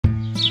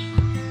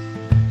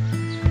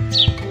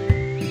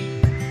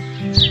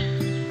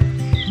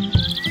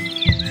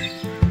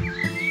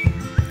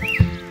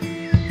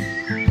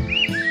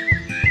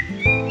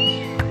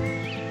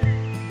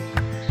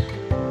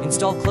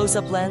install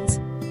close-up lens.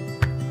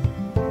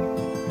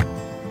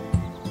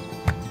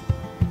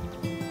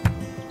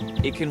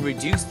 It can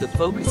reduce the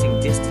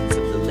focusing distance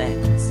of the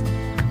lens,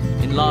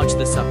 enlarge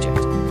the subject,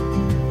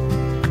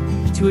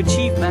 to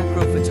achieve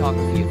macro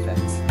photography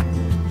effects.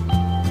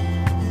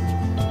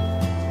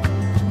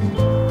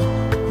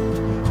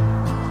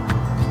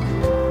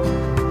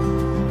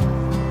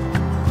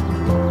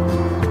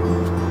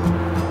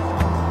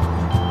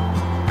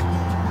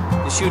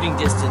 The shooting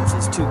distance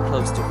is too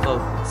close to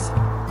focus.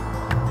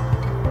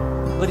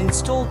 But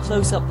installed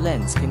close-up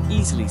lens can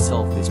easily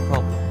solve this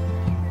problem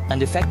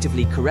and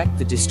effectively correct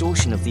the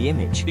distortion of the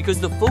image because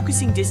the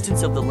focusing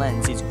distance of the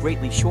lens is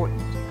greatly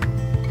shortened.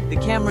 The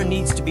camera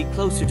needs to be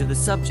closer to the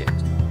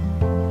subject.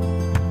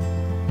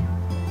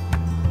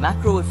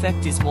 Macro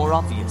effect is more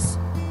obvious,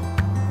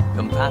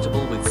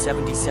 compatible with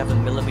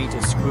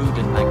 77mm screwed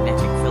and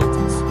magnetic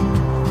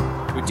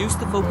filters. Reduce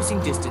the focusing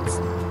distance,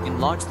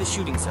 enlarge the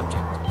shooting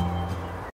subject.